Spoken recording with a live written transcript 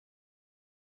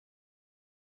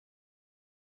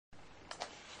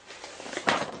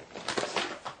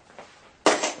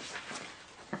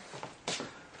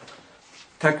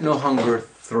Technohunger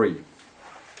III.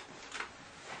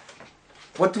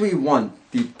 What do we want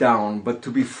deep down but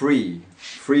to be free?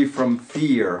 Free from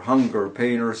fear, hunger,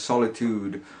 pain or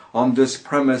solitude. On this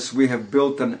premise we have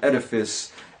built an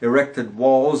edifice, erected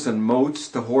walls and moats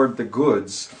to hoard the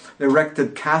goods,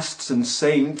 erected castes and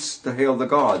saints to hail the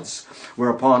gods,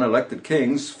 whereupon elected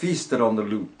kings feasted on the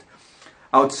loot.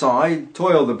 Outside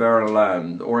toil the barren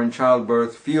land, or in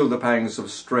childbirth feel the pangs of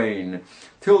strain,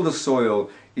 till the soil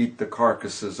eat the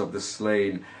carcasses of the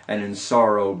slain, and in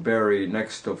sorrow bury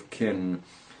next of kin.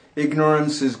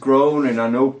 Ignorance is grown in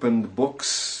unopened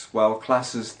books, while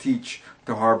classes teach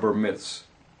to harbor myths.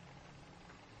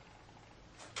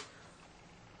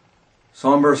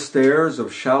 Somber stares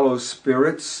of shallow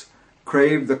spirits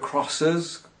crave the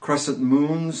crosses, crescent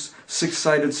moons,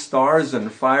 six-sided stars,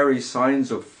 and fiery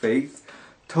signs of faith,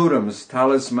 totems,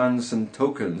 talismans, and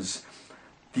tokens.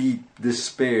 Deep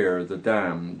despair the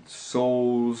damned,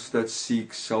 souls that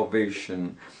seek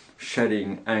salvation,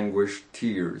 shedding anguished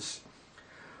tears.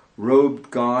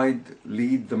 Robed guide,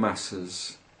 lead the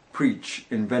masses, preach,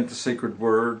 invent a sacred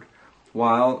word,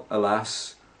 while,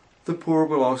 alas, the poor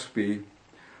will also be,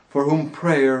 for whom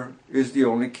prayer is the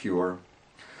only cure.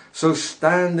 So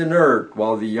stand inert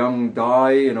while the young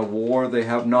die in a war they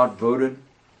have not voted,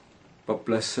 but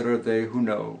blessed are they who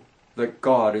know that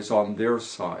God is on their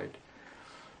side.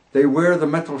 They wear the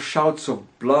metal shouts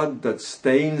of blood that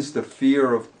stains the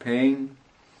fear of pain.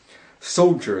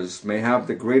 Soldiers may have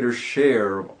the greater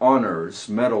share of honors,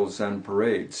 medals, and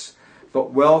parades,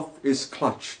 but wealth is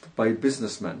clutched by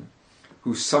businessmen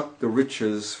who suck the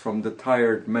riches from the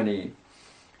tired many.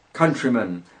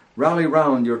 Countrymen, rally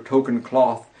round your token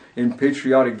cloth in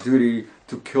patriotic duty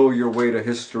to kill your way to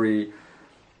history.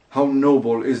 How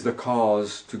noble is the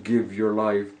cause to give your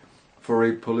life for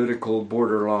a political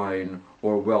borderline,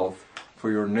 or wealth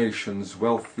for your nation's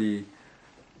wealthy.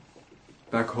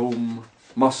 Back home,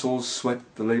 muscles sweat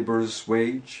the labor's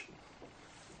wage.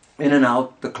 In and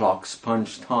out the clocks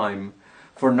punch time,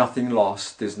 for nothing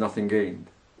lost is nothing gained.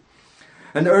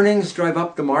 And earnings drive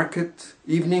up the market,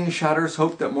 evening shatters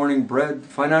hope that morning bread,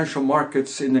 financial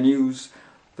markets in the news.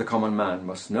 The common man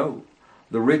must know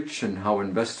the rich and how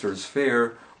investors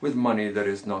fare with money that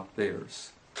is not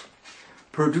theirs.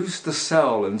 Produce the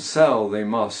sell, and sell they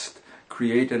must.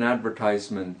 Create an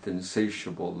advertisement,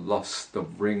 insatiable lust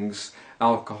of rings,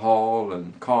 alcohol,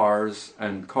 and cars,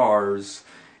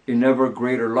 in ever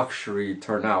greater luxury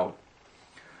turn out.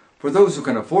 For those who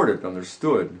can afford it,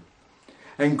 understood.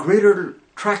 And greater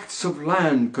tracts of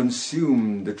land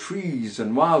consume, the trees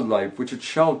and wildlife which it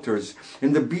shelters,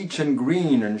 in the beach and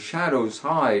green and shadows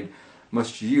hide,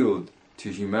 must yield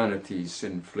to humanity's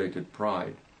inflated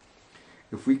pride.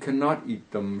 If we cannot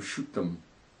eat them, shoot them,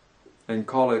 and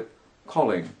call it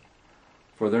calling,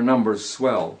 for their numbers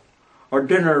swell. Our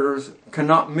dinners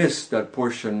cannot miss that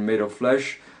portion made of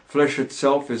flesh. Flesh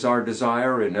itself is our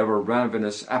desire in ever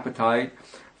ravenous appetite,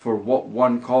 for what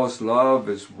one calls love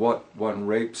is what one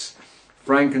rapes.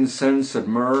 Frankincense and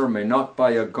myrrh may not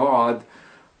buy a god,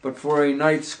 but for a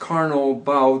night's carnal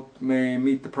bout may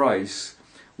meet the price,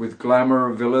 with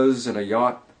glamour, villas, and a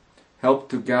yacht, help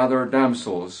to gather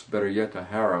damsels, better yet a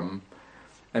harem,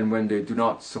 and when they do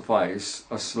not suffice,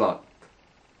 a slut.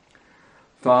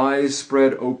 Thighs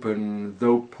spread open,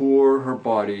 though poor her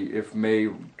body, if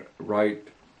made right,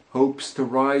 hopes to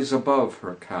rise above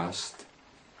her caste.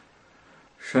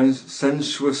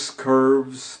 Sensuous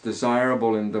curves,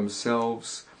 desirable in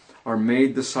themselves, are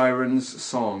made the siren's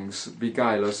songs,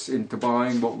 beguile us into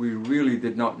buying what we really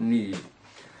did not need.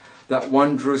 That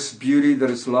wondrous beauty that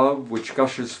is love, which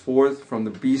gushes forth from the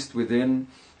beast within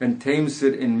and tames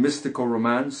it in mystical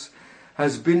romance,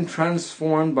 has been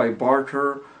transformed by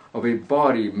barter of a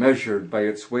body measured by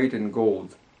its weight in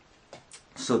gold.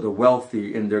 So the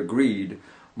wealthy in their greed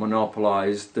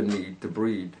monopolized the need to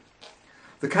breed.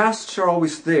 The castes are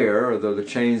always there, though the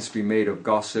chains be made of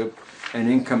gossip, and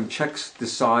income checks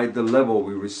decide the level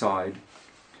we reside.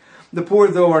 The poor,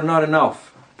 though, are not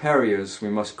enough, pariahs we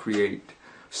must create.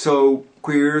 So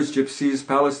queers, gypsies,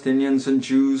 Palestinians, and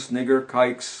Jews, nigger,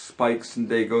 kikes, spikes, and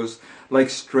dagos, like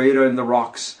strata in the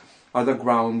rocks, are the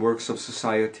groundworks of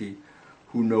society,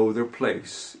 who know their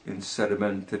place in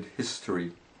sedimented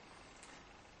history.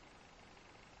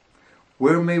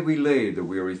 Where may we lay the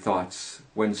weary thoughts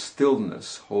when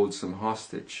stillness holds them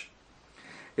hostage?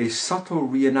 A subtle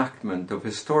reenactment of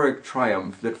historic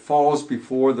triumph that falls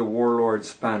before the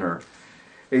warlord's banner,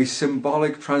 a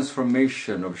symbolic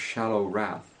transformation of shallow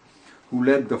wrath, who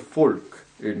led the folk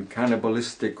in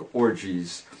cannibalistic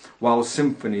orgies, while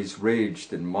symphonies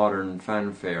raged in modern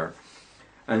fanfare,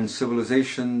 and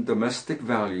civilization domestic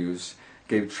values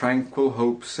gave tranquil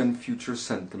hopes and future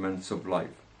sentiments of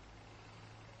life.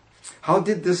 How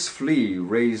did this flea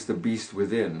raise the beast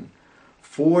within,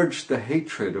 forge the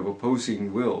hatred of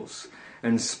opposing wills,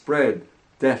 and spread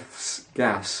death's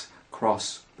gas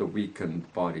across the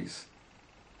weakened bodies?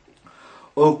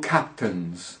 O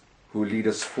captains who lead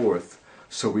us forth,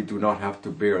 so we do not have to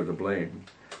bear the blame,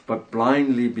 but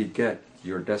blindly beget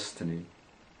your destiny.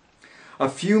 A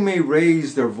few may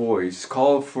raise their voice,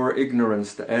 call for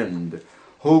ignorance to end,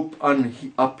 hope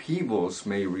upheavals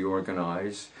may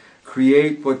reorganize,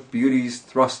 create what beauty's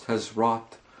thrust has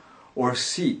wrought, or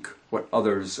seek what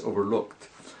others overlooked,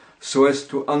 so as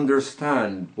to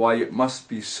understand why it must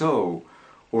be so,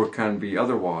 or can be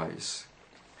otherwise.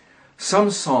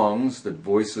 Some songs that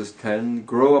voices tend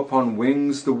grow upon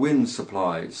wings the wind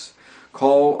supplies,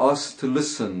 call us to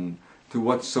listen to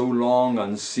what so long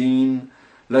unseen,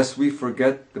 lest we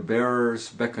forget the bearer's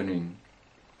beckoning.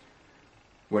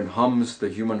 When hums the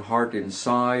human heart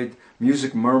inside,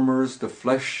 music murmurs the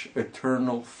flesh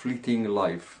eternal fleeting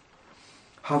life,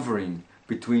 hovering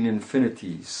between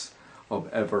infinities of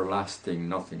everlasting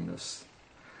nothingness.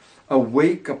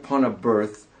 Awake upon a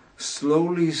birth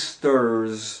slowly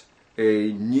stirs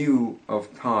a new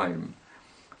of time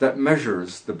that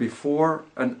measures the before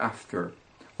and after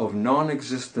of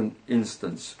non-existent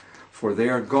instants, for they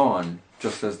are gone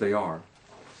just as they are.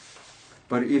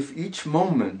 But if each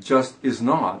moment just is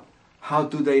not, how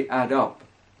do they add up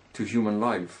to human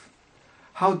life?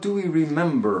 How do we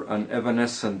remember an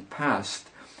evanescent past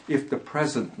if the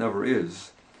present never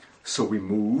is? So we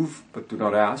move, but do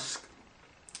not ask,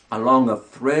 along a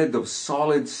thread of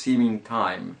solid seeming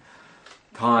time.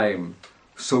 Time,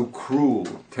 so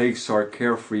cruel, takes our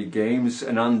carefree games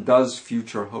and undoes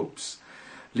future hopes,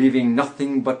 leaving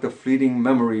nothing but the fleeting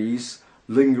memories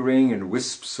lingering in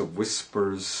wisps of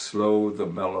whispers slow the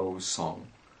mellow song.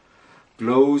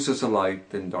 Glows as a light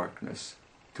in darkness,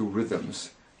 to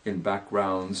rhythms in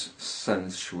background's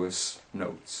sensuous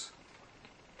notes.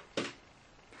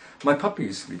 My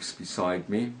puppy sleeps beside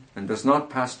me and does not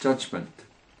pass judgment.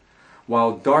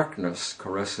 While darkness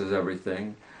caresses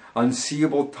everything,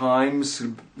 unseeable time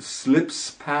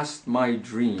slips past my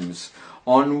dreams,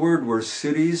 onward where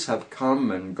cities have come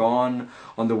and gone,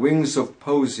 on the wings of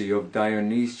poesy of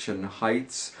Dionysian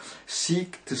heights,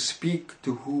 seek to speak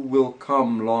to who will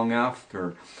come long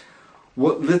after.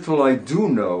 What little I do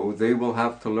know, they will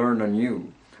have to learn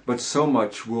anew, but so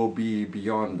much will be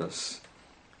beyond us.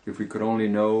 If we could only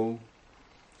know.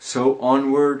 So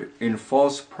onward, in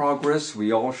false progress,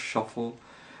 we all shuffle,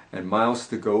 and miles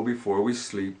to go before we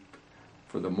sleep.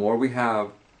 For the more we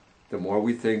have, the more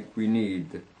we think we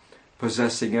need.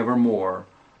 Possessing ever more,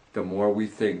 the more we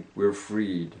think we're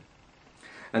freed.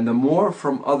 And the more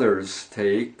from others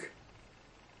take.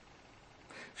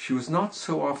 She was not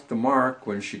so off the mark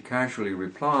when she casually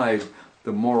replied,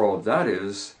 the moral of that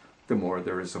is, the more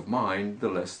there is of mine, the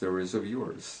less there is of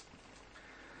yours.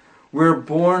 We're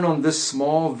born on this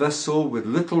small vessel with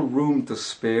little room to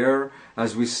spare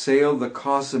as we sail the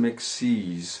cosmic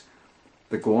seas.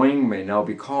 The going may now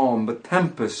be calm, but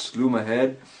tempests loom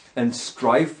ahead and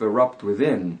strife erupt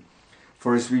within.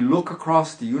 For as we look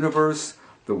across the universe,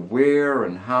 the where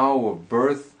and how of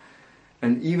birth,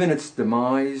 and even its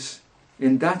demise,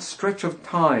 in that stretch of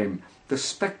time, the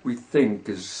speck we think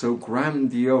is so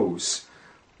grandiose,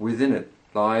 within it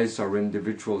lies our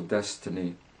individual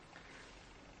destiny.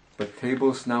 But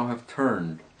tables now have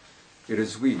turned. It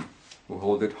is we who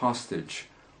hold it hostage,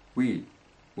 we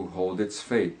who hold its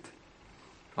fate.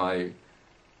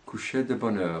 Coucher de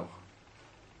bonheur.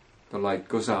 The light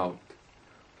goes out.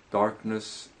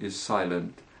 Darkness is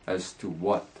silent as to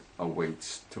what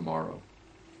awaits tomorrow.